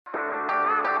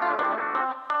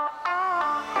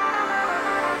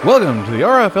Welcome to the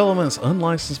RF Elements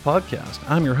Unlicensed Podcast.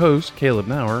 I'm your host, Caleb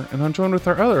Nauer, and I'm joined with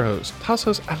our other host,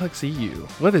 Tassos Alexiou.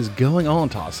 What is going on,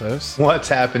 Tassos? What's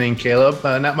happening, Caleb?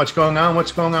 Not much going on.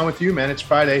 What's going on with you, man? It's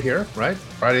Friday here, right?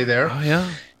 Friday there. Oh,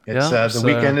 yeah. The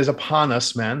weekend is upon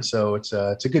us, man. So it's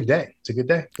a good day. It's a good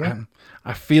day. Yeah.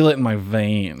 I feel it in my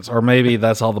veins, or maybe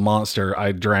that's all the Monster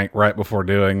I drank right before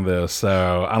doing this.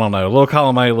 So I don't know, little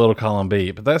column A, little column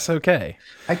B, but that's okay.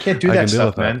 I can't do that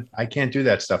stuff, man. I can't do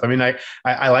that stuff. I mean,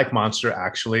 I like Monster,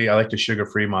 actually. I like the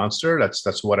sugar-free Monster.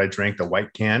 That's what I drink, the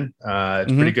white can.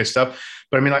 It's pretty good stuff.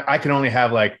 But I mean, I can only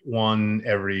have like one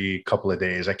every couple of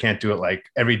days. I can't do it like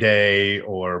every day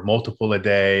or multiple a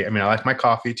day. I mean, I like my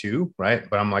coffee too, right?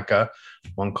 But I'm like a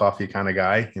one coffee kind of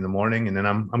guy in the morning, and then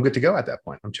I'm good to go at that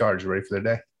point. I'm charged, ready for the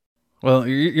day. Well,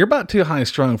 you're about too high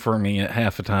strung for me at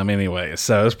half the time anyway,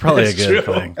 so it's probably a good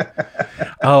thing.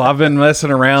 Oh, I've been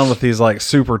messing around with these like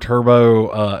super turbo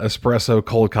espresso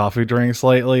cold coffee drinks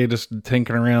lately, just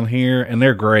tinkering around here, and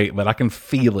they're great, but I can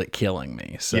feel it killing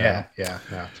me. So yeah,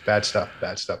 it's bad stuff.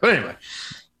 But anyway.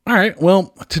 All right.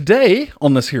 Well, today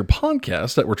on this here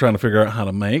podcast that we're trying to figure out how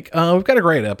to make, we've got a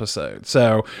great episode.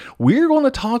 So we're going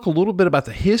to talk a little bit about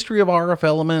the history of RF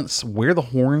Elements, where the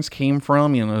horns came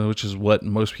from, which is what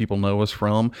most people know us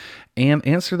from, and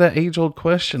answer that age-old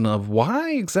question of why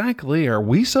exactly are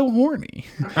we so horny?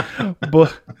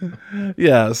 But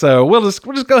yeah, so we'll just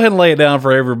go ahead and lay it down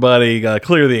for everybody,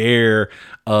 clear the air,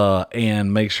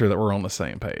 and make sure that we're on the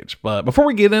same page. But before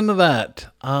we get into that,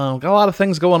 got a lot of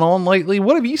things going on lately.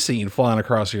 What have you seen flying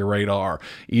across your radar,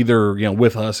 either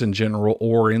with us in general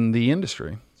or in the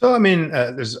industry? So, I mean,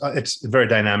 it's very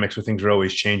dynamic, so things are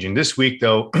always changing. This week,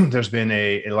 though, there's been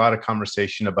a lot of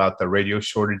conversation about the radio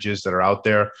shortages that are out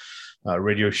there,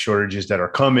 radio shortages that are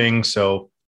coming.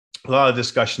 So a lot of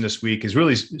discussion this week has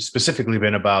really specifically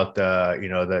been about, the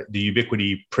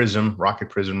Ubiquiti Prism, Rocket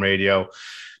Prism radio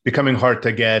becoming hard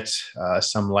to get.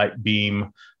 Some light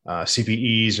beam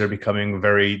CPEs are becoming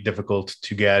very difficult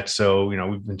to get. So,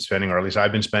 we've been spending, or at least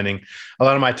I've been spending a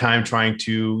lot of my time trying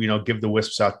to, give the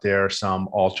WISPs out there some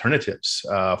alternatives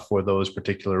for those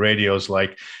particular radios.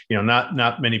 Like,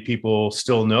 not many people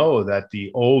still know that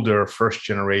the older first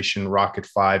generation Rocket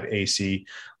 5 AC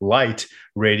Lite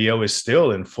radio is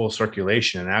still in full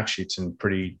circulation. And actually it's in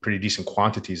pretty decent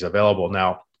quantities available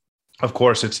now. Of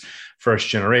course, it's first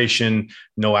generation,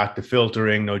 no active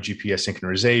filtering, no GPS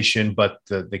synchronization. But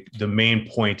the main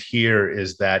point here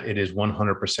is that it is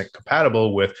 100%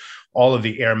 compatible with all of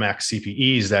the AirMax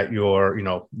CPEs that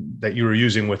you're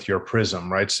using with your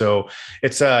Prism, right? So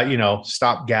it's a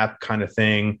stopgap kind of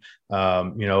thing.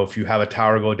 If you have a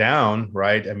tower go down,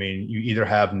 right? I mean, you either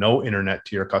have no internet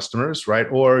to your customers, right,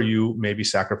 or you maybe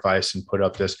sacrifice and put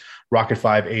up this Rocket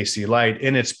 5 AC Lite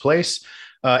in its place.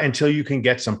 Until you can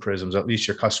get some Prisms, at least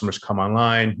your customers come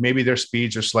online. Maybe their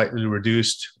speeds are slightly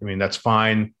reduced. I mean, that's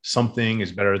fine. Something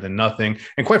is better than nothing.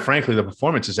 And quite frankly, the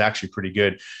performance is actually pretty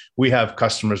good. We have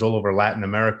customers all over Latin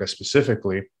America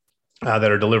specifically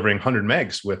that are delivering 100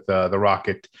 megs with the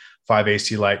Rocket 5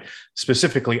 AC Lite,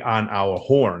 specifically on our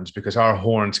horns, because our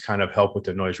horns kind of help with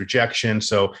the noise rejection.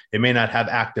 So it may not have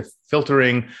active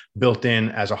filtering built in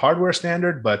as a hardware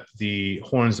standard, but the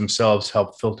horns themselves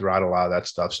help filter out a lot of that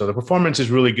stuff. So the performance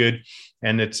is really good.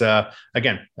 And it's,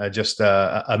 just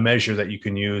a measure that you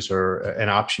can use, or an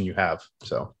option you have.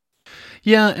 So.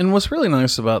 Yeah, and what's really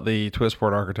nice about the twist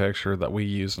port architecture that we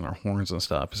use in our horns and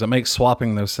stuff is it makes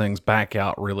swapping those things back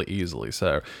out really easily.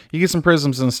 So you get some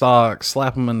Prisms in stock,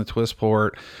 slap them in the twist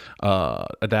port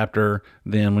adapter.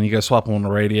 Then when you go swap them on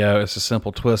the radio, it's a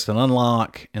simple twist and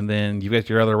unlock, and then you get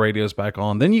your other radios back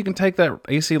on. Then you can take that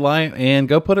AC Lite and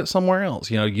go put it somewhere else.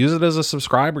 Use it as a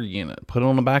subscriber unit, put it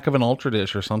on the back of an Ultra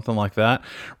Dish or something like that,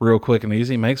 real quick and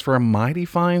easy. Makes for a mighty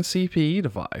fine CPE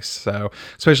device. So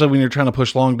especially when you're trying to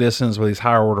push long distance with these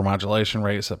higher order modulation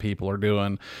rates that people are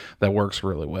doing, that works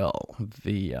really well.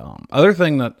 The other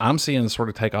thing that I'm seeing sort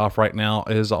of take off right now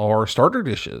is our starter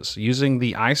dishes using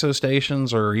the ISO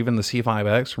stations, or even the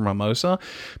C5X from Mimosa.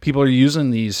 People are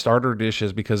using these starter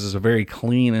dishes because it's a very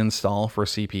clean install for a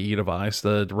CPE device.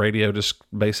 The radio just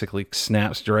basically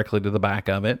snaps directly to the back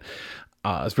of it.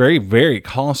 It's very, very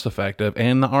cost effective,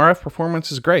 and the RF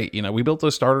performance is great. We built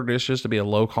those starter dishes to be a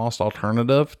low cost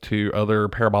alternative to other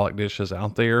parabolic dishes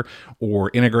out there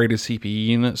or integrated CPE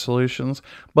unit solutions,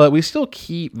 but we still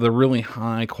keep the really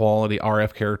high quality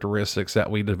RF characteristics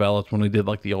that we developed when we did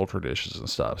like the Ultra dishes and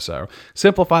stuff. So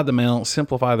simplify the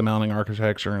mounting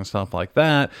architecture and stuff like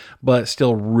that, but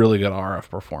still really good RF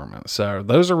performance. So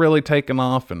those are really taking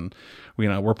off, and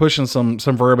we're pushing some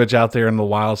verbiage out there in the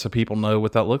wild so people know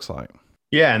what that looks like.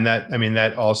 Yeah, and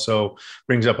that also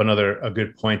brings up a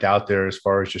good point out there as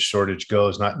far as just shortage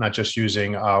goes. Not just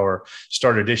using our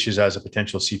starter dishes as a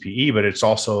potential CPE, but it's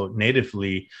also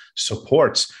natively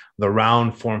supports the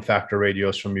round form factor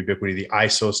radios from Ubiquiti, the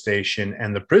ISO station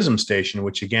and the Prism station.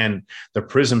 Which again, the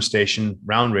Prism station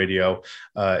round radio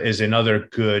is another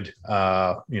good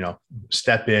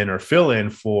step in or fill in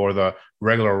for the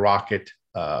regular Rocket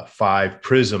 5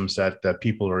 prisms that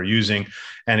people are using.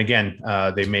 And again,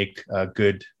 they make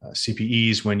good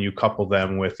CPEs when you couple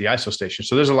them with the ISO station.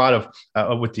 So there's a lot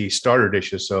of with the starter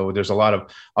dishes. So there's a lot of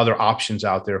other options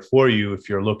out there for you if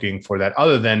you're looking for that,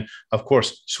 other than, of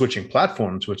course, switching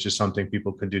platforms, which is something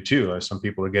people can do too. Some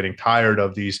people are getting tired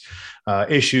of these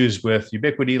issues with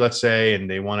Ubiquiti, let's say, and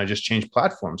they want to just change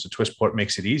platforms. The Twistport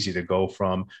makes it easy to go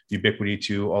from Ubiquiti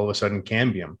to all of a sudden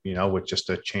Cambium, with just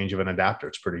a change of an adapter.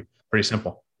 It's pretty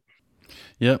simple.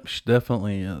 Yep,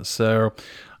 definitely is. So,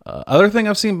 other thing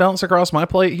I've seen bounce across my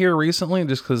plate here recently,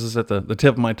 just because it's at the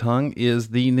tip of my tongue, is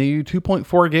the new 2.4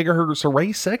 gigahertz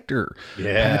array sector.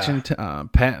 Yeah.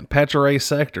 Patch array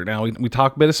sector. Now, we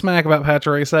talk a bit of smack about patch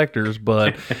array sectors,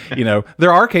 but,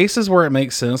 there are cases where it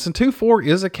makes sense. And 2.4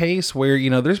 is a case where,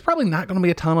 there's probably not going to be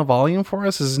a ton of volume for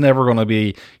us. This is never going to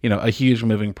be, a huge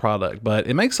moving product. But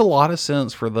it makes a lot of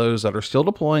sense for those that are still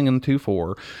deploying in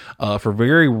 2.4 for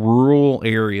very rural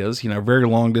areas, very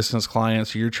long distance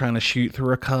clients. You're trying to shoot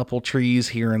through a couple trees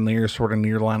here and there, sort of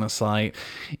near line of sight,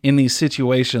 in these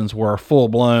situations where a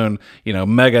full-blown,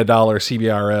 mega dollar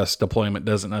CBRS deployment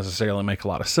doesn't necessarily make a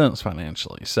lot of sense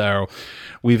financially. So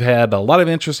we've had a lot of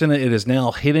interest in it. It is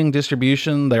now hitting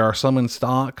distribution. There are some in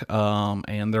stock,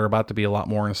 and there are about to be a lot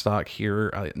more in stock here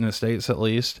in the States, at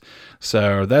least.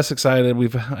 So that's excited.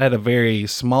 We've had a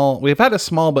small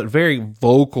but very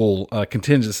vocal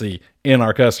contingency in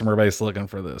our customer base looking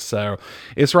for this. So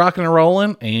it's rocking and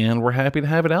rolling, and we're happy to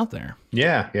have it out there.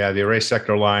 Yeah. The array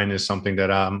sector line is something that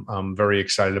I'm very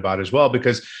excited about as well,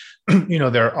 because,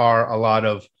 there are a lot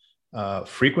of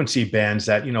frequency bands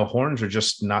that, horns are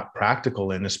just not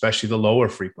practical in, especially the lower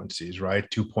frequencies, right?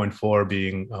 2.4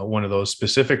 being one of those.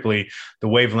 Specifically, the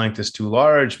wavelength is too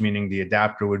large, meaning the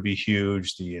adapter would be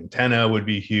huge, the antenna would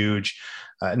be huge.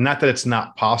 Not that it's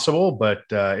not possible, but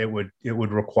it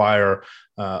would require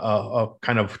a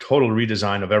kind of total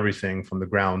redesign of everything from the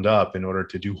ground up in order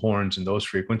to do horns in those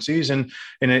frequencies. And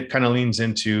it kind of leans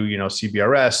into,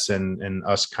 CBRS and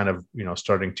us kind of,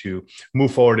 starting to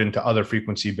move forward into other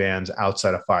frequency bands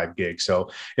outside of 5 gigs.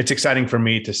 So it's exciting for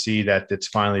me to see that it's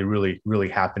finally really, really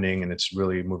happening, and it's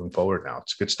really moving forward now.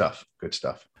 It's good stuff. Good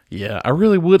stuff. Yeah, I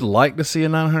really would like to see a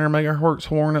 900 megahertz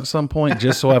horn at some point,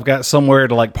 just so I've got somewhere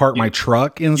to park my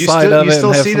truck inside of it. You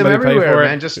still see them everywhere,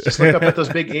 man. Just look up at those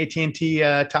big AT&T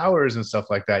towers and stuff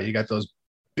like that. You got those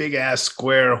big ass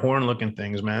square horn looking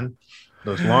things, man.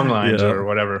 Those long lines or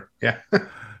whatever. Yeah.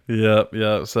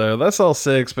 Yep. So that's all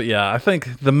 6, but yeah, I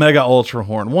think the mega ultra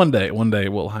horn one day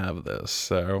we'll have this.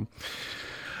 So.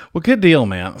 Well, good deal,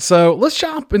 man. So let's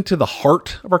jump into the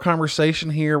heart of our conversation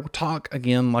here. We'll talk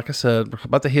again, like I said,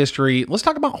 about the history. Let's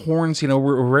talk about horns.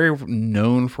 We're very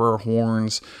known for our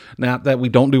horns. Not that we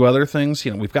don't do other things.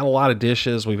 We've got a lot of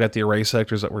dishes. We've got the array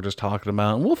sectors that we're just talking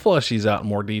about, and we'll flesh these out in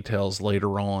more details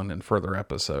later on in further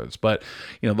episodes. But,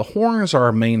 the horns are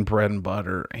our main bread and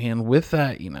butter. And with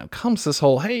that, comes this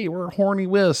whole, hey, we're horny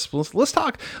wisp. Let's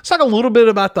talk a little bit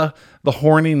about the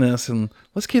horniness, and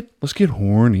let's get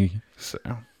horny. So.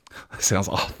 That sounds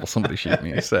awful. Somebody shoot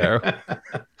me. So,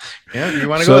 yeah, you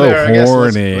want to go there?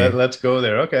 Horny. I guess let's go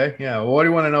there. Okay, yeah. Well, what do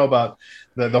you want to know about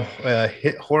the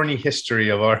horny history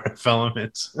of our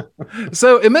filaments?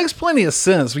 So it makes plenty of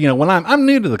sense. When I'm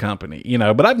new to the company,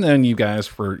 but I've known you guys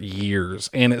for years,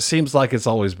 and it seems like it's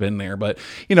always been there. But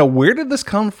where did this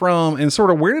come from, and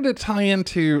sort of where did it tie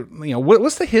into?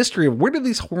 What's the history of where did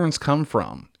these horns come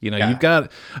from? You've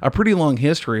got a pretty long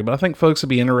history, but I think folks would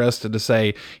be interested to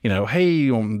say,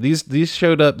 hey, these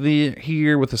showed up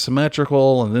here with the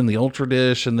symmetrical, and then the ultra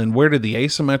dish, and then where did the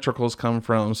asymmetricals come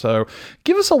from? So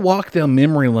give us a walk down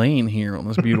memory lane here on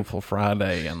this beautiful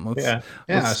Friday, and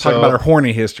let's talk about our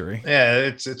horny history. Yeah,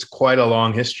 it's quite a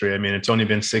long history. I mean, it's only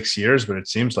been 6 years, but it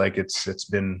seems like it's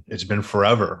been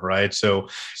forever, right? So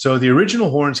the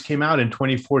original horns came out in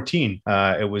 2014.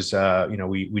 It was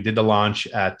we did the launch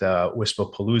at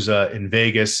Wispapalooza in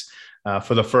Vegas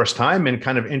for the first time, and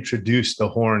kind of introduced the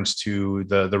horns to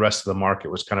the rest of the market.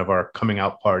 It was kind of our coming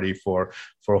out party for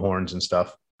horns and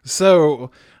stuff.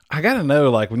 So I gotta know,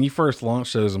 like, when you first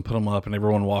launched those and put them up, and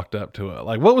everyone walked up to it,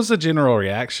 like, what was the general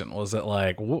reaction? Was it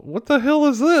like, "What the hell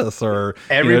is this?" Or did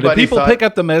Everybody people thought pick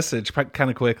up the message kind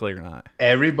of quickly or not?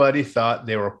 everybody thought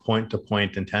they were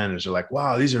point-to-point antennas. They're like,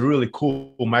 "Wow, these are really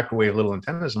cool microwave little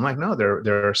antennas." I'm like, "No,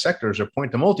 they're sectors. They're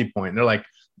point-to-multipoint." And they're like,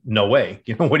 "No way."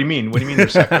 What do you mean? What do you mean they're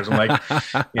sectors? I'm like,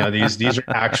 these are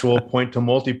actual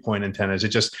point-to-multipoint antennas. It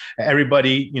just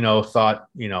everybody thought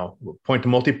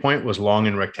point-to-multipoint was long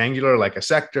and rectangular like a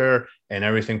sector, and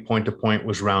everything point-to-point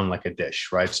was round like a dish,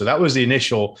 right? So that was the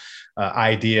initial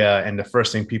idea, and the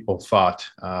first thing people thought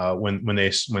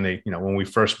when we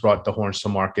first brought the horns to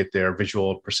market, their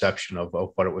visual perception of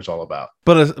what it was all about.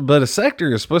 But a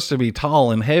sector is supposed to be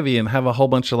tall and heavy and have a whole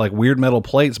bunch of like weird metal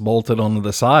plates bolted onto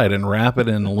the side and wrap it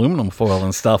in aluminum foil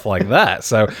and stuff like that.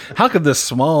 So how could this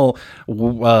small,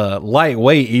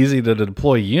 lightweight, easy to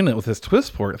deploy unit with this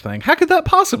twist port thing, how could that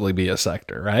possibly be a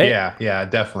sector, right? Yeah,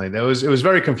 definitely. It was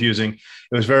very confusing.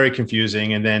 It was very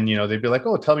confusing. And then, they'd be like,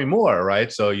 "Oh, tell me more."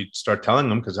 Right. So you start telling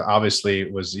them, because obviously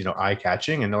it was, eye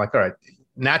catching, and they're like, "All right,"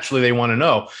 naturally they want to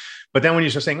know. But then when you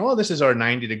start saying, "Oh, this is our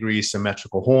 90-degree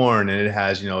symmetrical horn, and it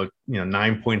has,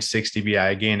 9.6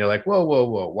 dBi of gain," they're like, "Whoa,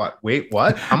 what? Wait,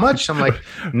 what? How much?" I'm like,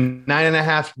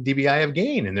 9.5 dBi of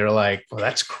gain. And they're like, "Well,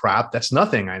 that's crap. That's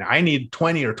nothing. I need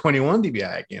 20 or 21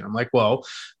 dBi of gain." I'm like, "Well,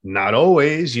 not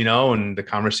always, and the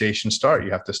conversation start.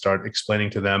 You have to start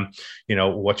explaining to them,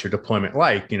 what's your deployment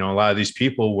like. A lot of these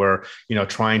people were,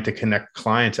 trying to connect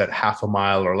clients at half a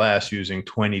mile or less using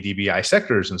 20 dBi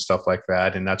sectors and stuff like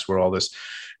that. And that's where all this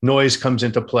noise comes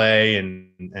into play,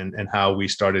 and how we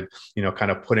started, kind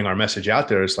of putting our message out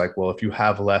there. Is like, well, if you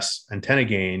have less antenna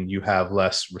gain, you have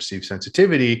less receive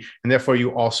sensitivity, and therefore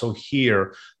you also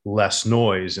hear less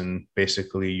noise, and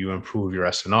basically you improve your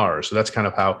SNR. So that's kind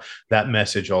of how that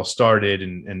message all started,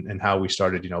 and how we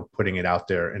started, putting it out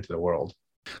there into the world.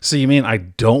 So you mean I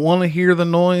don't want to hear the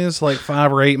noise like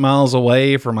 5 or 8 miles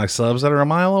away for my subs that are a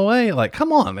mile away? Like,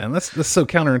 come on, man. That's so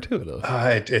counterintuitive.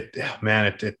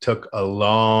 It took a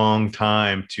long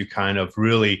time to kind of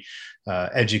really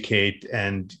educate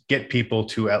and get people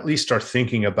to at least start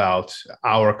thinking about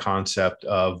our concept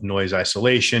of noise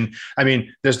isolation. I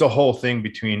mean, there's the whole thing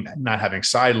between not having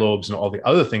side lobes and all the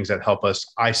other things that help us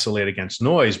isolate against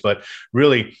noise, but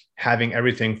really having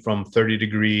everything from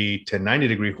 30-degree to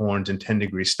 90-degree horns and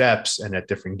 10-degree steps and at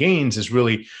different gains is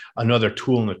really another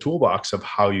tool in the toolbox of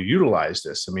how you utilize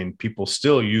this. I mean, people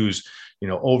still use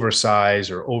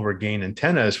oversize or overgain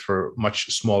antennas for much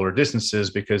smaller distances,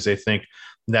 because they think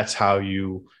that's how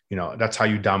you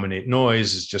dominate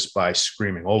noise, is just by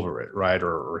screaming over it, right?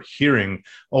 Or hearing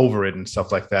over it and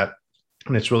stuff like that.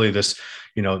 And it's really this,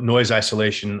 noise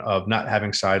isolation of not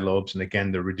having side lobes. And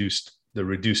again, the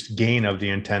reduced gain of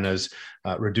the antennas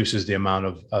reduces the amount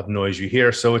of noise you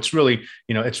hear. So it's really,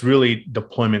 it's really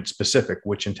deployment specific,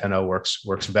 which antenna works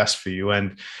best for you.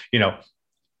 And,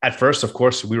 at first, of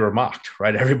course, we were mocked,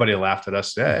 right? Everybody laughed at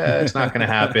us. It's not going to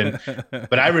happen.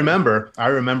 But I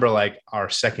remember like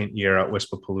our second year at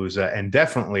Wispapalooza, and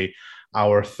definitely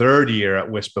our third year at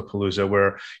Wispapalooza,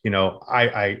 where,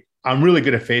 I'm really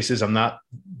good at faces. I'm not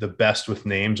the best with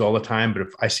names all the time, but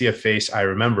if I see a face, I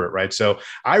remember it, right? So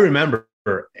I remember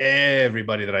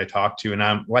everybody that I talked to, and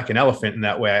I'm like an elephant in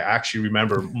that way. I actually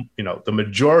remember, the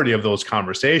majority of those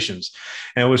conversations.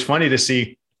 And it was funny to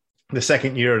see the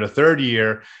second year or the third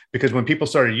year, because when people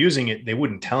started using it, they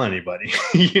wouldn't tell anybody,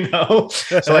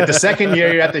 So like the second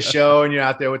year you're at the show and you're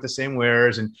out there with the same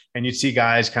wares, and you'd see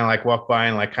guys kind of like walk by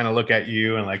and like kind of look at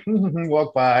you and like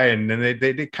walk by. And then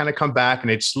they kind of come back and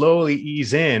they'd slowly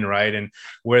ease in, right? And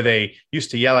where they used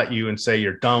to yell at you and say,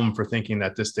 "You're dumb for thinking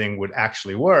that this thing would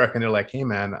actually work." And they're like, "Hey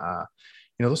man,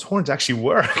 those horns actually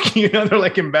work." They're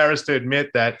like embarrassed to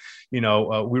admit that, we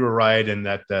were right, and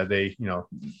that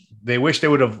they wish they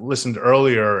would have listened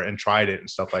earlier and tried it and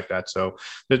stuff like that. So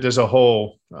there's a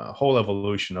whole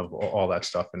evolution of all that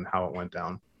stuff and how it went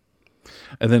down.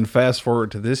 And then fast forward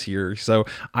to this year. So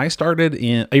I started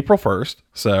in April 1st.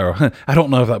 So I don't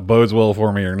know if that bodes well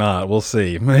for me or not. We'll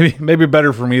see. Maybe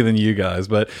better for me than you guys.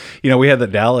 But, we had the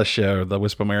Dallas show, the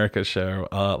Wisp America show,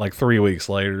 like 3 weeks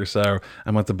later. So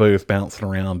I'm at the booth bouncing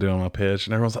around doing my pitch.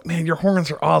 And everyone's like, "Man, your horns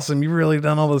are awesome. You've really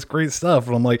done all this great stuff."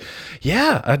 And I'm like,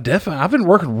 "Yeah, I've been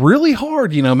working really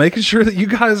hard, making sure that you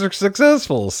guys are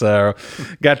successful." So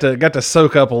got to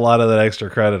soak up a lot of that extra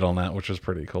credit on that, which was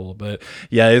pretty cool. But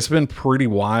yeah, it's been pretty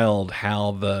wild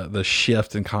how the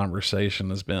shift in conversation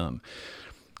has been.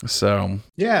 So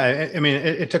yeah, I mean,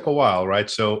 it took a while, right?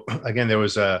 So again, there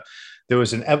was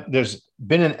there's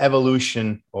been an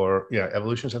evolution, or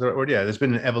evolution is that the right word? Yeah, there's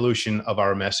been an evolution of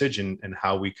our message and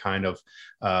how we kind of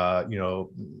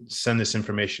send this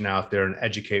information out there and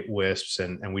educate WISPs,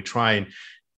 and we try and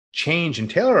change and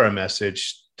tailor our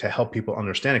message to help people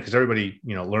understand it, because everybody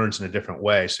learns in a different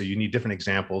way. So you need different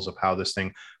examples of how this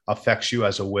thing affects you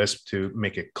as a WISP to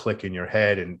make it click in your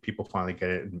head, and people finally get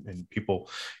it, and people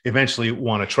eventually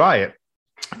want to try it.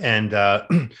 And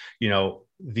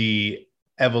the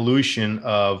evolution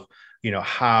of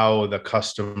how the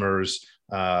customers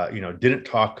didn't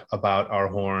talk about our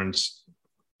horns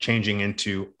changing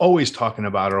into always talking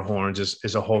about our horns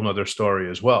is a whole nother story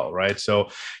as well, right? So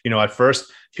at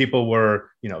first people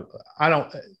were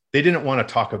they didn't want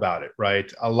to talk about it,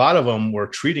 right? A lot of them were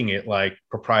treating it like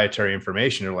proprietary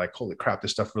information. They're like, holy crap,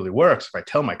 this stuff really works. If I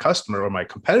tell my customer or my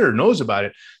competitor knows about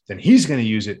it, then he's going to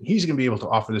use it. He's going to be able to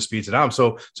offer the speeds that I'm.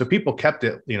 So people kept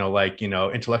it,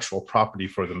 intellectual property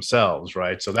for themselves,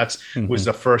 right? So that's was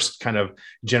the first kind of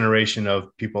generation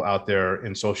of people out there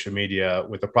in social media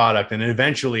with the product. And then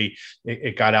eventually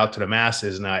it got out to the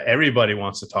masses. Now everybody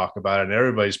wants to talk about it, and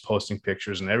everybody's posting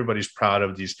pictures, and everybody's proud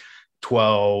of these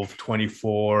 12,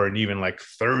 24, and even like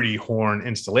 30 horn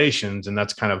installations. And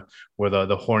that's kind of where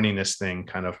the horniness thing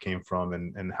kind of came from,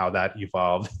 and how that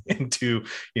evolved into,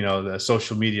 the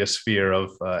social media sphere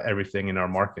of everything in our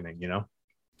marketing,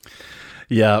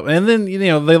 Yeah. And then,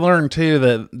 they learned too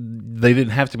that they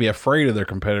didn't have to be afraid of their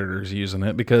competitors using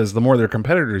it, because the more their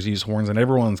competitors use horns and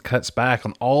everyone cuts back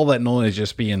on all that noise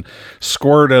just being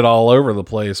squirted all over the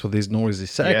place with these noisy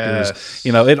sectors,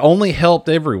 it only helped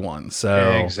everyone.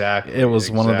 So exactly, it was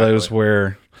one of those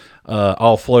where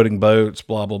all floating boats,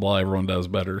 blah, blah, blah, everyone does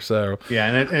better. So, yeah.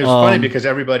 And it was funny because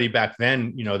everybody back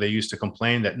then, they used to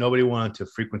complain that nobody wanted to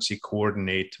frequency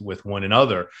coordinate with one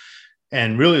another.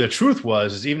 And really the truth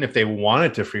is even if they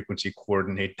wanted to frequency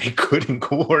coordinate, they couldn't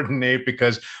coordinate,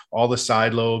 because all the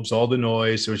side lobes, all the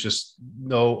noise, there was just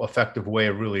no effective way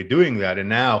of really doing that. And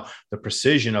now the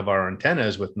precision of our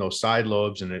antennas with no side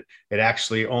lobes, and it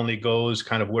actually only goes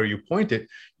kind of where you point it,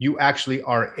 you actually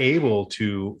are able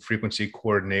to frequency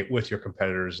coordinate with your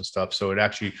competitors and stuff. So it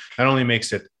actually not only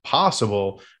makes it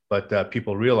possible, but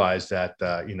people realize that,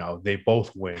 they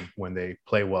both win when they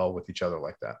play well with each other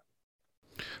like that.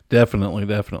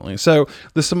 Definitely. So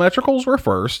the symmetricals were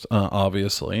first,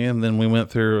 obviously, and then we went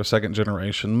through a second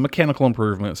generation, mechanical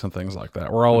improvements and things like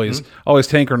that. We're always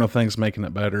tinkering with things, making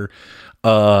it better.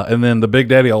 And then the Big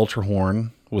Daddy Ultra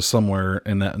Horn was somewhere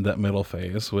in that middle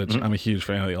phase, which I'm a huge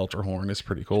fan of the Ultra Horn. It's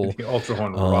pretty cool. The Ultra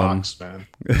Horn rocks, man.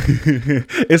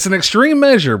 It's an extreme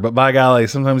measure, but by golly,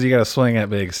 sometimes you got to swing at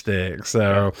big sticks.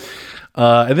 So,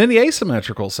 and then the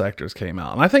asymmetrical sectors came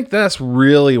out, and I think that's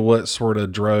really what sort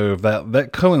of drove that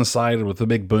coincided with the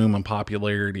big boom in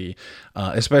popularity,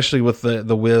 especially with the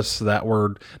WISPs that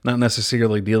were not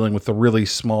necessarily dealing with the really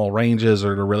small ranges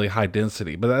or the really high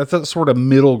density, but that's that sort of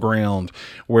middle ground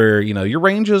where your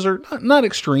ranges are not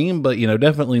extreme, but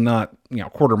definitely not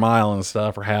quarter mile and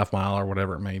stuff, or half mile, or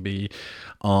whatever it may be.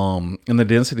 And the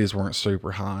densities weren't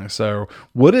super high. So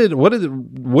what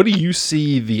do you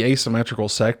see the asymmetrical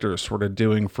sectors sort of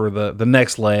doing for the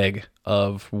next leg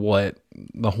of what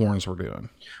the horns were doing?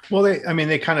 Well,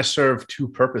 they kind of serve two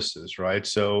purposes, right?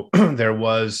 So there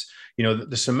was,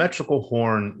 the symmetrical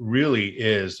horn really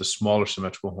is, the smaller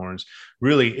symmetrical horns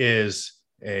really is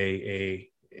an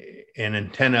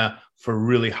antenna for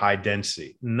really high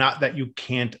density. Not that you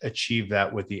can't achieve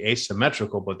that with the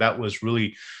asymmetrical, but that was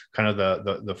really kind of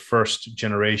the first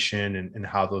generation and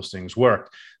how those things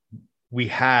worked. We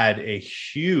had a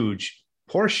huge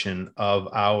portion of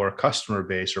our customer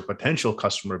base or potential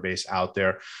customer base out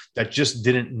there that just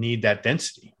didn't need that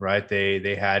density, right?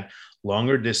 They had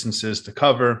longer distances to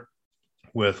cover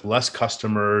with less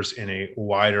customers in a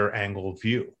wider angle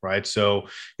view, right? So,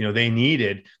 they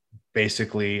needed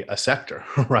basically a sector,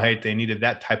 right? They needed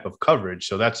that type of coverage.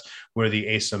 So that's where the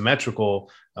asymmetrical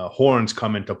horns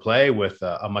come into play, with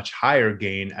a much higher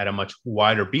gain at a much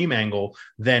wider beam angle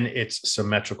than its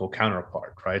symmetrical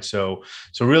counterpart, right? So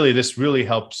really, this really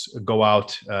helps go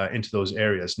out into those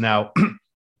areas. Now,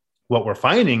 what we're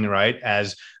finding, right,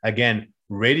 as again,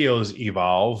 radios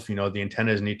evolve, the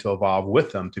antennas need to evolve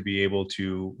with them to be able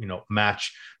to,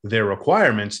 match their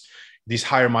requirements. These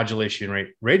higher modulation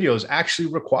rate radios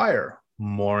actually require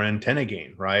more antenna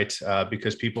gain, right?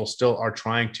 Because people still are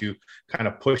trying to kind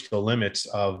of push the limits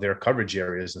of their coverage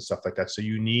areas and stuff like that. So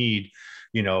you need,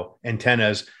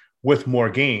 antennas with more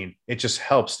gain. It just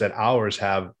helps that ours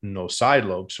have no side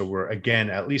lobes. So we're, again,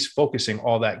 at least focusing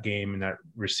all that gain and that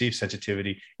receive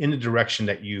sensitivity in the direction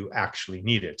that you actually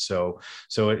need it. So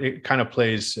it kind of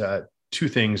plays two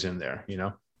things in there,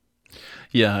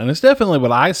 Yeah, and it's definitely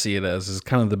what I see it as is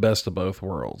kind of the best of both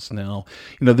worlds. Now,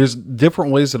 there's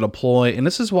different ways to deploy, and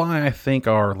this is why I think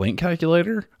our link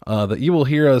calculator that you will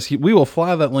hear us, we will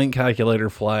fly that link calculator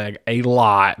flag a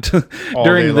lot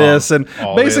during this, and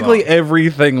basically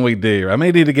everything we do. I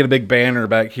may need to get a big banner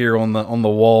back here on the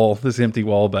wall, this empty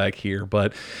wall back here,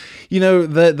 but.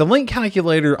 The link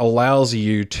calculator allows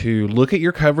you to look at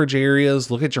your coverage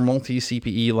areas, look at your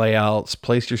multi-CPE layouts,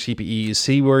 place your CPEs,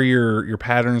 see where your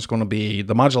pattern is going to be,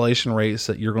 the modulation rates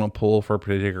that you're going to pull for a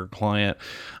particular client,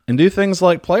 and do things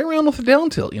like play around with the down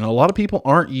tilt. A lot of people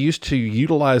aren't used to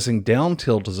utilizing down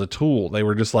tilt as a tool. They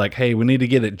were just like, hey, we need to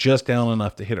get it just down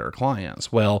enough to hit our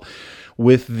clients. Well,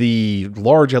 with the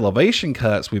large elevation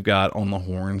cuts we've got on the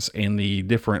horns and the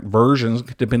different versions,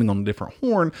 depending on the different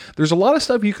horn, there's a lot of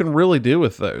stuff you can really do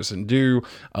with those and do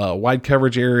wide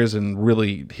coverage areas and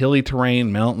really hilly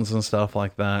terrain, mountains and stuff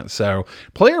like that. So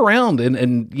play around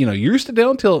and you're used to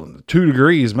down tilt 2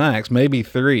 degrees max, maybe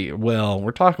 3. Well,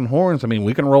 we're talking horns. I mean,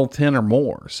 we can roll 10 or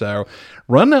more. So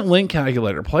run that link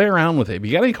calculator, play around with it. If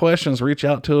you got any questions, reach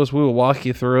out to us. We will walk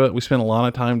you through it. We spend a lot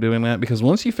of time doing that because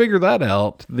once you figure that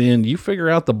out, then you figure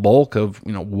out the bulk of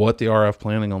what the RF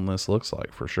planning on this looks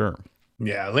like for sure.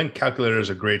 Yeah, link calculator is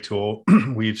a great tool.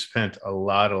 We've spent a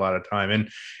lot of time, and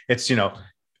it's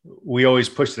we always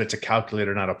push that it's a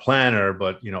calculator, not a planner,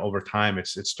 but over time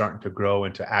it's starting to grow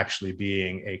into actually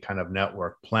being a kind of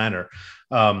network planner.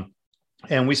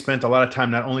 And we spent a lot of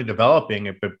time not only developing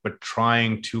it, but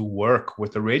trying to work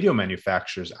with the radio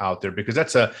manufacturers out there, because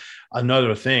that's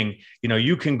another thing.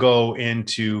 You can go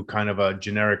into kind of a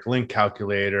generic link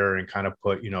calculator and kind of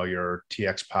put, your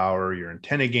TX power, your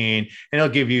antenna gain, and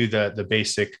it'll give you the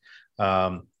basic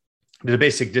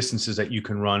distances that you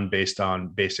can run based on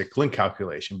basic link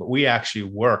calculation. But we actually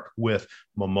work with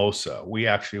Mimosa. We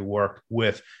actually work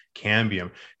with Cambium.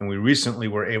 And we recently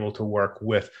were able to work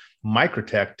with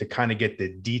Microtech to kind of get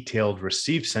the detailed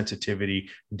receive sensitivity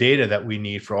data that we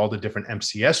need for all the different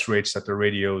MCS rates that the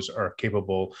radios are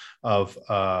capable of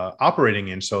operating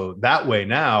in. So that way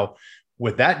now,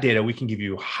 with that data, we can give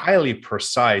you highly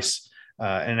precise,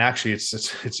 and actually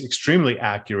it's extremely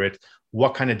accurate,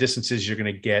 what kind of distances you're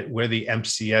going to get, where the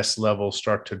MCS levels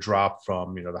start to drop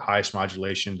from, the highest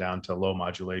modulation down to low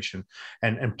modulation,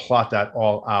 and plot that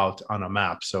all out on a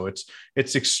map. So it's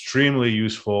extremely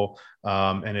useful,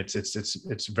 and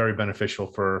it's very beneficial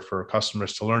for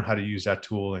customers to learn how to use that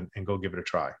tool and go give it a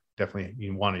try. Definitely,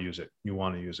 you want to use it. You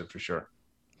want to use it for sure.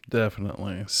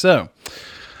 Definitely. So.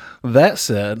 That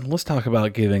said, let's talk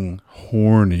about getting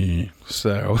horny.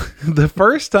 So, the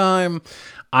first time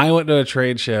I went to a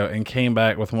trade show and came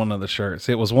back with one of the shirts,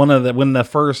 it was when the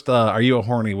first Are You a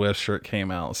Horny Wisp shirt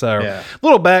came out. So,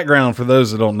 little background for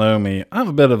those that don't know me, I'm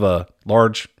a bit of a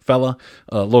large fella,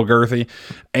 a little girthy,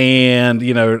 and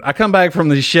I come back from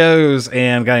these shows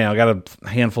and got a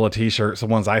handful of t-shirts, the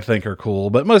ones I think are cool,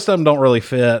 but most of them don't really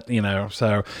fit,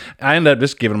 so I end up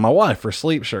just giving them my wife for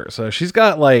sleep shirts. So she's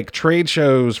got like trade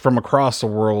shows from across the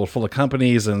world full of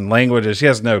companies and languages. She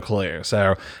has no clue.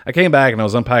 So I came back and I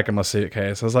was unpacking my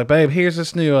suitcase. I was like, babe, here's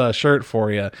this new shirt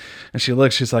for you. And she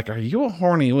looks, she's like, are you a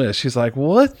horny wisp? She's like,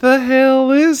 what the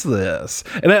hell is this?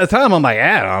 And at the time I'm like,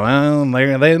 I don't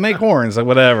know, they make horns or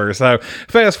whatever. So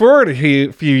fast forward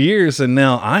a few years, and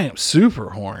now I am super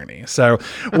horny. So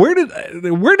where did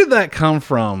that come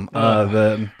from?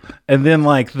 And then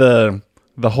like the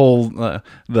whole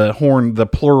the horn, the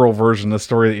plural version of the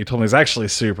story that you told me is actually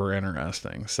super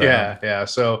interesting. So yeah.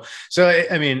 So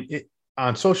I mean,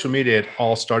 on social media, it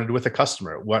all started with a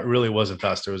customer. What really wasn't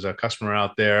us. There was a customer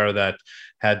out there that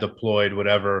had deployed 8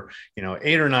 or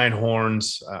 9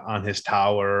 horns on his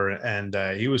tower. And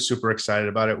he was super excited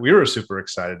about it. We were super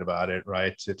excited about it,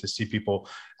 right? To see people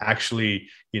actually,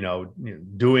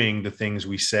 doing the things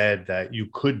we said that you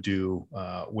could do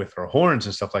with our horns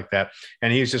and stuff like that.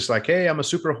 And he's just like, hey, I'm a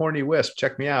super horny wisp.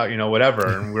 Check me out, whatever.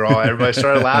 And everybody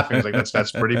started laughing. It's like,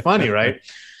 that's pretty funny, right?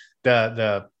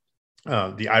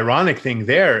 The ironic thing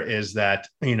there is that,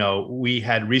 we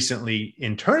had recently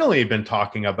internally been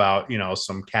talking about,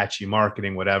 some catchy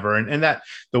marketing, whatever. And that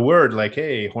the word like,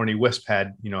 hey, horny wisp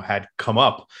had come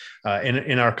up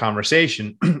in our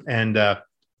conversation. And,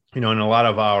 in a lot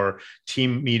of our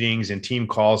team meetings and team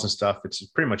calls and stuff, it's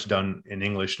pretty much done in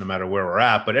English no matter where we're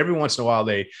at. But every once in a while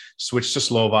they switch to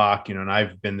Slovak, and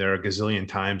I've been there a gazillion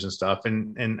times and stuff.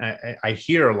 And I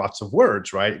hear lots of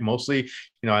words, right? Mostly,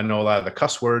 I know a lot of the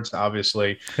cuss words,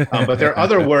 obviously, but there are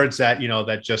other words that,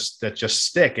 that just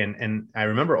stick. And I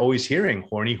remember always hearing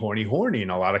horny, horny, horny in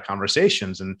a lot of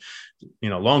conversations. And,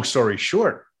 long story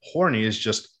short, horny is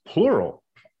just plural.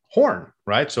 horn,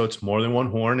 right? So it's more than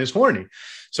one horn is horny.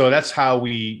 So that's how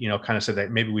we, kind of said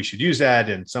that maybe we should use that.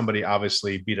 And somebody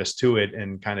obviously beat us to it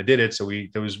and kind of did it. So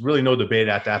there was really no debate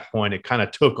at that point. It kind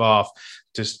of took off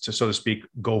to so to speak,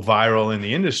 go viral in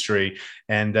the industry.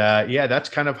 And that's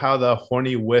kind of how the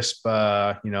horny wisp,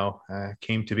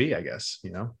 came to be, I guess,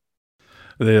 Yeah,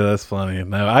 that's funny.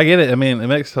 No, I get it. I mean, it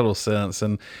makes total sense.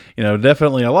 And,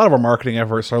 definitely a lot of our marketing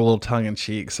efforts are a little tongue in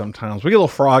cheek sometimes. We get a little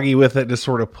froggy with it, just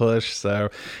sort of push. So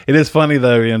it is funny,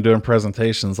 though, doing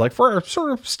presentations like for our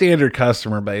sort of standard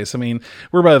customer base. I mean,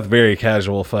 we're both very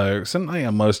casual folks. And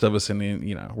most of us,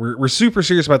 we're super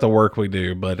serious about the work we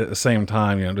do. But at the same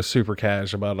time, just super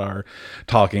casual about our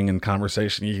talking and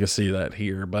conversation. You can see that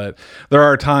here. But there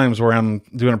are times where I'm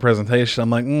doing a presentation. I'm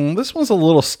like, this one's a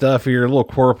little stuffier, a little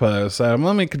corpo. So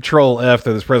let me control F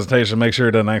through this presentation, make sure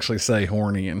it doesn't actually say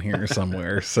horny in here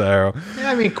somewhere. So,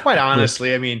 quite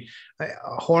honestly,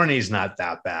 horny's not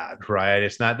that bad, right?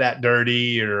 It's not that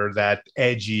dirty or that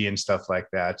edgy and stuff like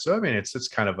that. So, it's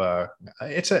kind of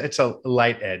it's a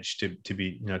light edge to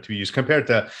be used compared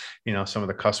to, some of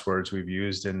the cuss words we've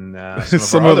used in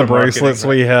some of the bracelets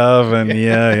we have. And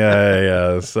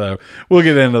yeah. So we'll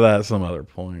get into that some other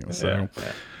point. So.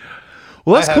 Yeah.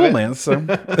 Well, that's cool, man. So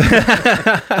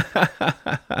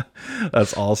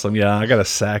that's awesome. Yeah, I got a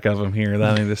sack of them here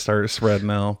that I need to start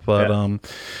spreading out. But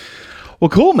well,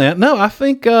 cool, man. No, I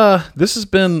think this has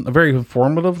been a very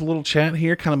informative little chat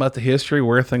here, kind of about the history,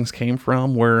 where things came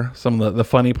from, where some of the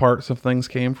funny parts of things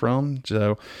came from.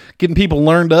 So getting people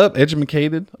learned up,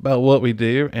 educated about what we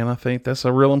do. And I think that's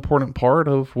a real important part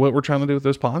of what we're trying to do with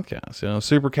this podcast.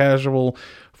 Super casual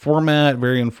format,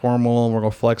 very informal. We're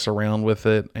going to flex around with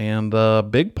it. And a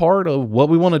big part of what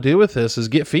we want to do with this is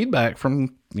get feedback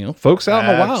from, folks out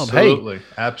in the wild.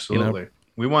 Absolutely.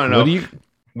 We want to know.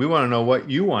 We want to know what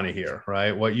you want to hear,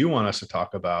 right? What you want us to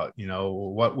talk about,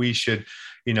 what we should,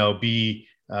 be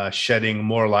shedding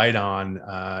more light on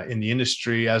in the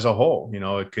industry as a whole.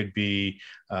 It could be,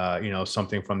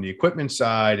 something from the equipment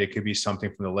side. It could be something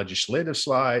from the legislative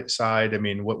side.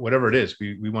 Whatever it is,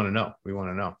 we want to know. We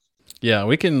want to know. Yeah,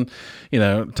 we can,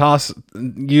 toss,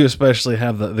 you especially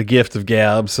have the gift of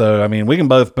gab. So, we can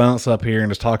both bounce up here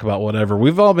and just talk about whatever.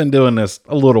 We've all been doing this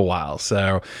a little while.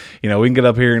 So, we can get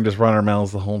up here and just run our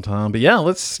mouths the whole time. But yeah,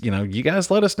 let's, you guys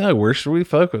let us know. Where should we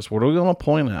focus? What are we going to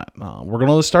point at? We're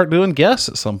going to start doing guests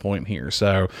at some point here.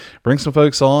 So bring some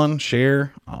folks on,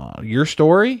 share your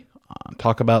story.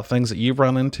 Talk about things that you've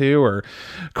run into or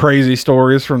crazy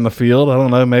stories from the field. I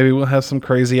don't know. Maybe we'll have some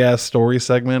crazy ass story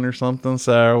segment or something.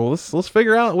 So let's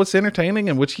figure out what's entertaining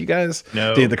and which you guys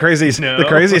do. The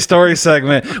crazy story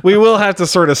segment. We will have to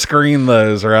sort of screen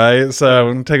those, right?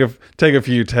 So take a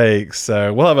few takes.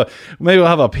 So we'll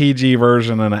have a PG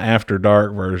version and an after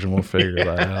dark version. We'll figure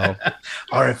that out.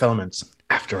 RF Elements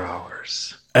After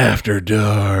Hours. After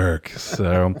dark.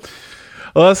 So.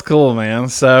 Well, that's cool, man.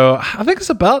 So I think it's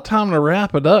about time to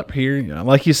wrap it up here.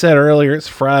 Like you said earlier, it's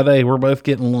Friday. We're both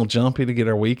getting a little jumpy to get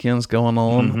our weekends going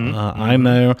on. I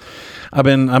know. I've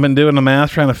been doing the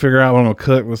math, trying to figure out what I'm going to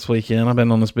cook this weekend. I've been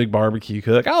on this big barbecue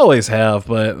cook. I always have,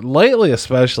 but lately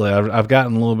especially, I've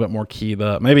gotten a little bit more keyed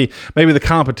up. Maybe the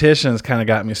competition has kind of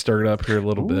got me stirred up here a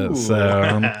little bit.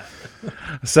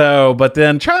 But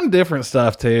then trying different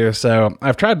stuff too. So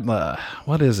I've tried,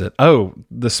 what is it? Oh,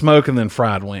 the smoke and then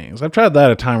fried wings. I've tried that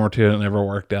a time or two and it never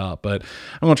worked out, but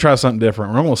I'm going to try something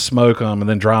different. I'm going to smoke them and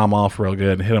then dry them off real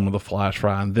good and hit them with a flash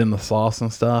fry and then the sauce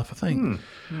and stuff. I think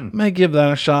may give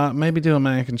that a shot. Maybe do a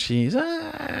mac and cheese.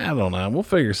 I don't know. We'll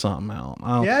figure something out.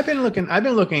 I've been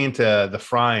looking into the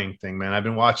frying thing, man. I've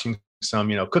been watching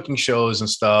some, cooking shows and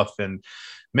stuff, and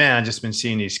man, I've just been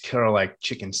seeing these killer like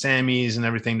chicken Sammys and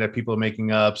everything that people are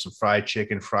making up, some fried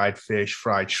chicken, fried fish,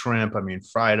 fried shrimp.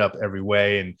 Fried up every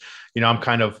way. And, I'm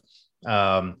kind of,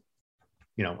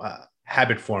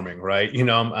 habit forming, right?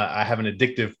 I have an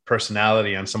addictive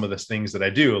personality on some of the things that I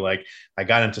do. Like I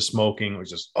got into smoking, it was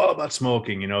just all about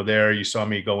smoking. There you saw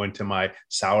me go into my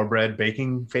sour bread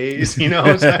baking phase, so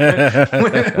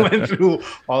I went through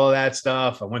all of that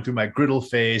stuff. I went through my griddle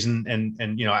phase and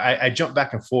I jump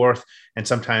back and forth and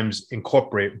sometimes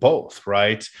incorporate both,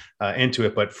 right, into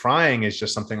it. But frying is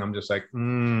just something I'm just like, I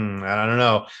don't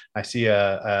know. I see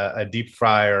a deep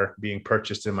fryer being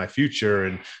purchased in my future,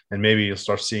 and maybe you'll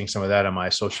start seeing some of that on my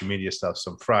social media stuff.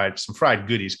 Some fried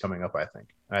goodies coming up. I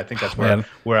think that's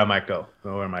where I might go.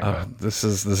 This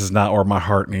is not where my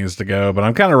heart needs to go, but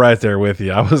I'm kind of right there with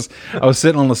you. I was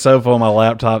sitting on the sofa on my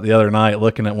laptop the other night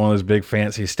looking at one of those big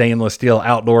fancy stainless steel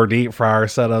outdoor deep fryer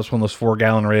setups, one of those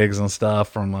 4-gallon rigs and stuff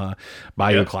from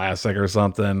Bayou Classic or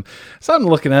something. So I'm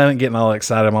looking at it and getting all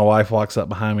excited. My wife walks up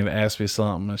behind me to ask me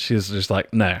something, and she's just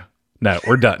like, no, No,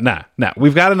 we're done. No,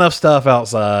 we've got enough stuff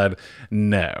outside.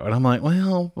 No. And I'm like,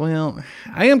 well,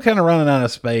 I am kind of running out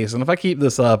of space. And if I keep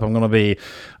this up, I'm going to be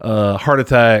heart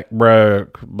attack,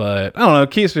 broke. But I don't know, it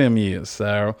keeps me amused.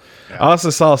 So I also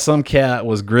saw some cat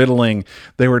was griddling.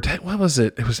 They were, what was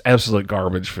it? It was absolute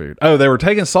garbage food. Oh, they were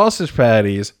taking sausage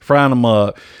patties, frying them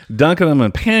up, dunking them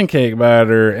in pancake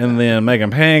batter, and then making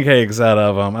pancakes out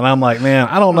of them. And I'm like, man,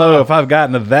 I don't know if I've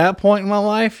gotten to that point in my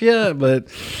life yet, but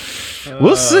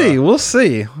we'll see. We'll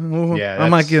see. Yeah, I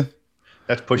might get.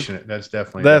 That's pushing it. That's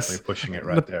definitely pushing it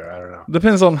right there. I don't know.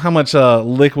 Depends on how much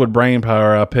liquid brain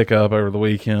power I pick up over the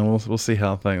weekend. We'll see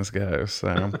how things go.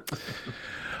 So,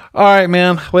 all right,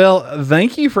 man. Well,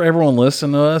 thank you for everyone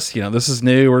listening to us. You know, this is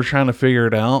new. We're trying to figure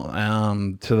it out.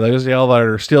 To those of y'all that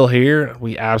are still here,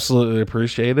 we absolutely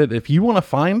appreciate it. If you want to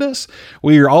find us,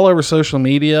 we are all over social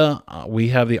media. We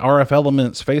have the RF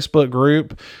Elements Facebook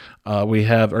group. We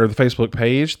have the Facebook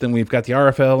page. Then we've got the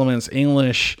RF Elements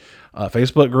English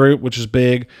Facebook group, which is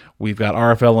big. We've got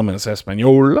RF Elements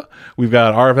Espanol. We've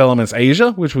got RF Elements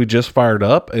Asia, which we just fired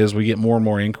up as we get more and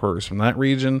more inquiries from that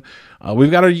region.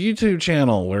 We've got our YouTube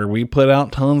channel where we put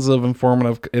out tons of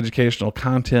informative educational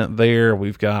content there.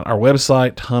 We've got our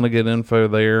website, ton of good info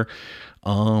there.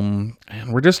 And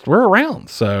we're around.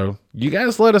 So you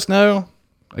guys let us know.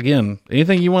 Again,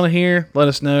 anything you want to hear, let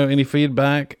us know, any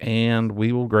feedback, and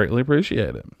we will greatly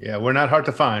appreciate it. Yeah, we're not hard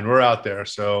to find. We're out there.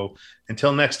 So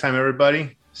until next time,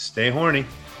 everybody, stay horny.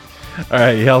 All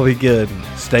right, y'all be good.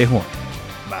 Stay horny.